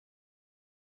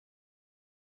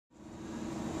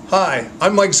Hi,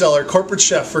 I'm Mike Zeller, corporate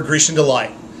chef for Grecian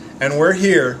Delight, and we're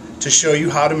here to show you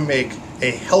how to make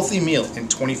a healthy meal in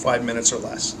 25 minutes or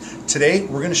less. Today,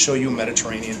 we're going to show you a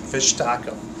Mediterranean fish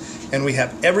taco, and we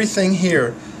have everything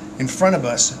here in front of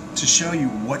us to show you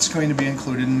what's going to be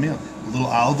included in the meal. A little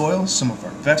olive oil, some of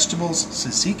our vegetables,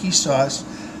 tzatziki sauce,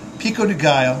 pico de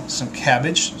gallo, some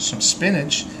cabbage, some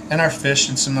spinach, and our fish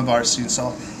and some of our sea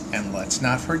salt. And let's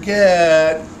not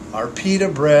forget our pita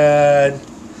bread.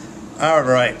 All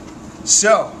right,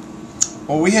 so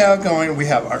what we have going, we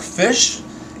have our fish,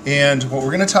 and what we're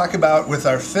going to talk about with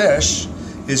our fish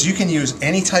is you can use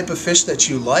any type of fish that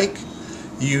you like.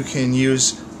 You can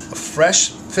use a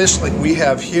fresh fish like we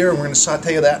have here. We're going to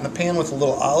saute that in the pan with a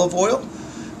little olive oil.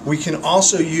 We can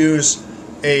also use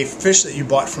a fish that you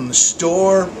bought from the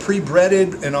store,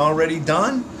 pre-breaded and already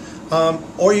done.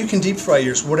 Or you can deep fry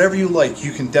yours, whatever you like.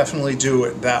 You can definitely do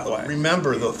it that way.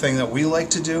 Remember, the thing that we like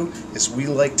to do is we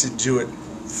like to do it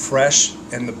fresh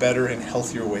and the better and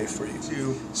healthier way for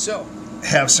you. So,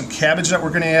 have some cabbage that we're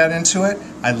going to add into it.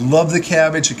 I love the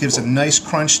cabbage. It gives a nice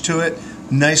crunch to it,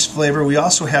 nice flavor. We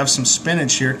also have some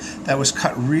spinach here that was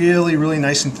cut really, really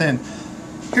nice and thin.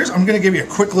 I'm going to give you a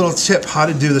quick little tip how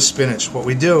to do the spinach. What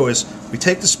we do is we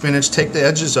take the spinach, take the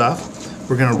edges off.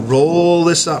 We're going to roll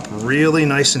this up really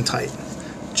nice and tight,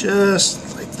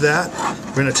 just like that.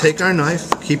 We're going to take our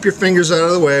knife, keep your fingers out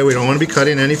of the way. We don't want to be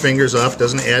cutting any fingers off,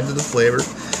 doesn't add to the flavor.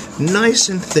 Nice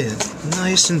and thin,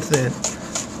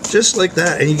 just like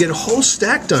that. And you get a whole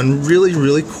stack done really,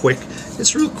 really quick.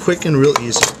 It's real quick and real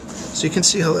easy. So you can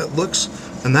see how that looks,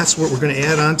 and that's what we're going to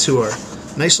add on to our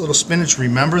nice little spinach.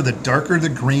 Remember, the darker the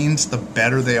greens, the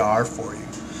better they are for you.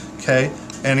 Okay?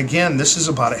 And again, this is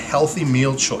about a healthy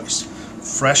meal choice.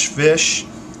 Fresh fish,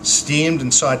 steamed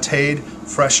and sauteed,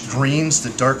 fresh greens, the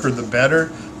darker the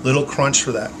better, little crunch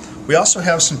for that. We also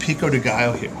have some pico de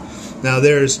gallo here. Now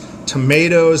there's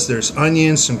tomatoes, there's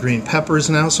onions, some green peppers,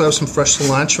 and I also have some fresh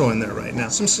cilantro in there right now.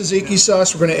 Some tzatziki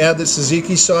sauce. We're going to add the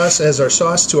tzatziki sauce as our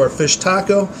sauce to our fish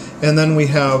taco, and then we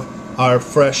have our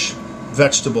fresh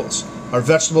vegetables. Our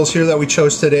vegetables here that we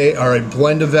chose today are a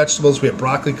blend of vegetables. We have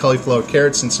broccoli, cauliflower,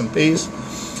 carrots, and some peas.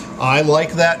 I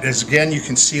like that, as again, you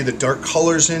can see the dark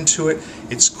colors into it.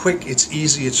 It's quick, it's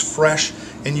easy, it's fresh,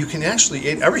 and you can actually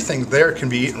eat everything there can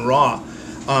be eaten raw.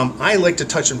 I like to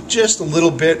touch them just a little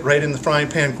bit right in the frying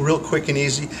pan, real quick and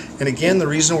easy. And again, the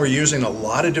reason we're using a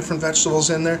lot of different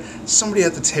vegetables in there, somebody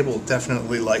at the table will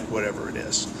definitely like whatever it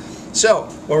is. So,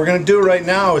 what we're going to do right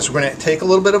now is we're going to take a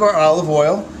little bit of our olive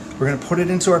oil. We're going to put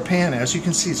it into our pan. As you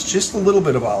can see, it's just a little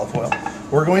bit of olive oil.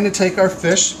 We're going to take our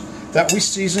fish that we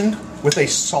seasoned with a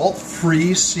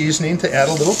salt-free seasoning to add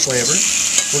a little flavor.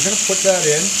 We're going to put that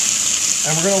in,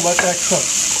 and we're going to let that cook.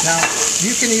 Now,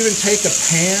 you can even take a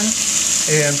pan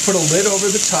and put a lid over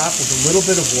the top with a little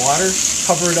bit of water,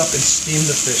 cover it up, and steam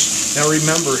the fish. Now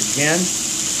remember, again,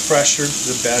 fresher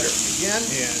the better. Again,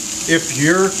 and if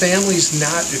your family's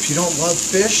not, if you don't love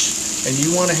fish, and you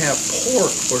want to have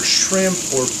pork or shrimp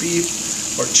or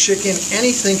beef or chicken,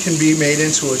 anything can be made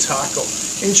into a taco.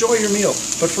 Enjoy your meal.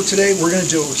 But for today, we're going to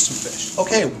do it with some fish.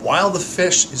 Okay, while the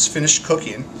fish is finished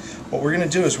cooking, what we're going to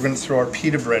do is we're going to throw our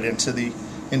pita bread into the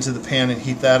pan and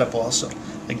heat that up also.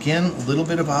 Again, a little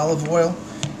bit of olive oil,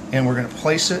 and we're going to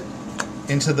place it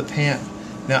into the pan.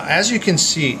 Now, as you can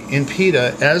see, in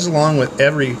pita, as along with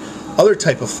every other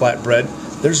type of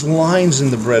flatbread, there's lines in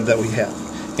the bread that we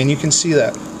have. And you can see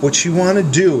that. What you want to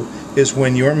do is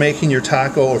when you're making your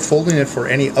taco or folding it for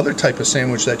any other type of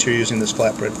sandwich that you're using this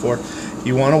flatbread for,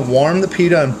 you want to warm the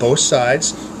pita on both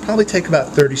sides, probably take about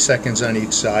 30 seconds on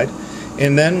each side,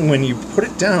 and then when you put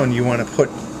it down, you want to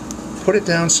put it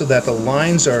down so that the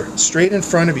lines are straight in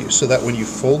front of you, so that when you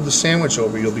fold the sandwich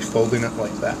over, you'll be folding it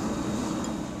like that.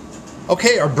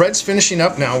 Okay, our bread's finishing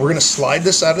up now. We're going to slide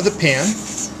this out of the pan,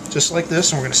 just like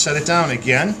this, and we're going to set it down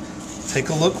again. Take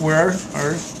a look where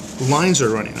our lines are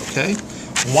running, okay?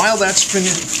 While that's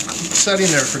setting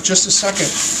there for just a second,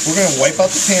 we're going to wipe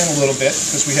out the pan a little bit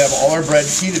because we have all our bread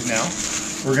heated now.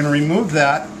 We're going to remove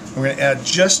that. We're going to add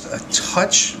just a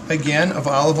touch, again, of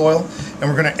olive oil, and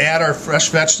we're going to add our fresh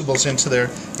vegetables into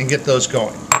there and get those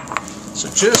going. So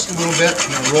just a little bit,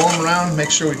 we're going to roll them around,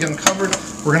 make sure we get them covered.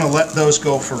 We're going to let those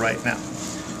go for right now.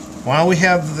 While we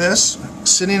have this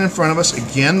sitting in front of us,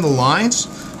 again, the lines,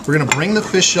 we're going to bring the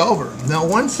fish over. Now,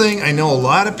 one thing, I know a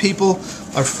lot of people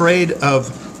are afraid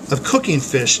of cooking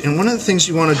fish, and one of the things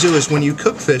you want to do is when you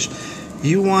cook fish,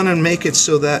 you want to make it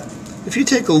so that if you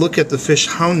take a look at the fish,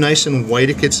 how nice and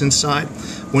white it gets inside.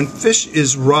 When fish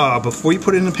is raw, before you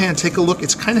put it in the pan, take a look,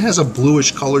 it kind of has a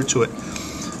bluish color to it.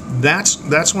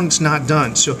 That's when it's not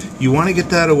done. So you want to get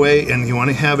that away, and you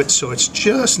want to have it so it's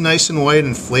just nice and white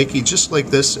and flaky, just like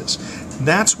this is.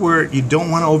 that's where you don't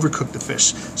want to overcook the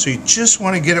fish. So you just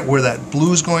want to get it where that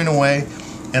blue's going away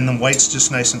and the white's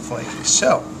just nice and flaky.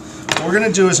 So what we're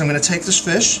going to do is I'm going to take this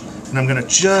fish and I'm going to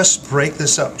just break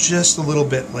this up just a little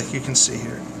bit, like you can see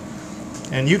here.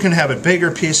 And you can have it bigger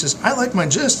pieces. I like mine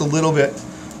just a little bit,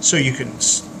 so you can,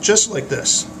 just like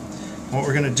this. What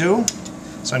we're going to do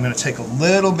is I'm going to take a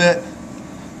little bit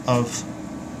of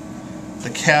the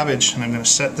cabbage and I'm going to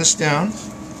set this down.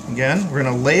 Again, we're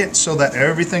going to lay it so that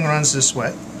everything runs this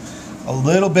way. A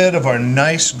little bit of our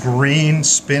nice green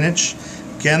spinach.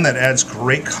 Again, that adds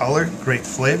great color, great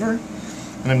flavor.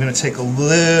 And I'm going to take a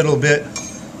little bit,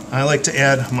 I like to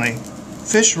add my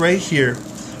fish right here.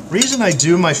 Reason I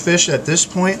do my fish at this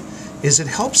point is it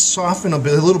helps soften a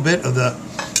little bit of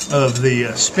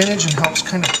the spinach and helps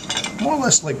kind of more or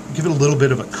less like give it a little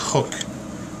bit of a cook.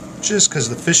 Just because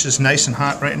the fish is nice and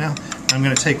hot right now. I'm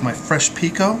going to take my fresh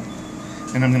pico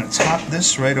and I'm going to top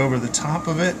this right over the top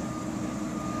of it.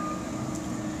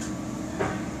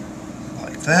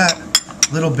 Like that.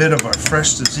 A little bit of our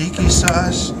fresh tzatziki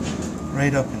sauce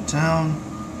right up and down.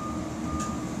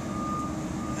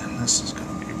 And this is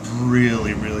going to be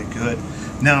really, really good.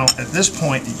 Now, at this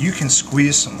point, you can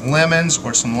squeeze some lemons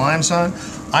or some limes on.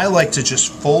 I like to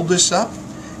just fold this up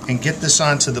and get this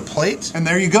onto the plate. And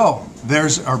there you go.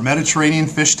 There's our Mediterranean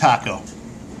fish taco.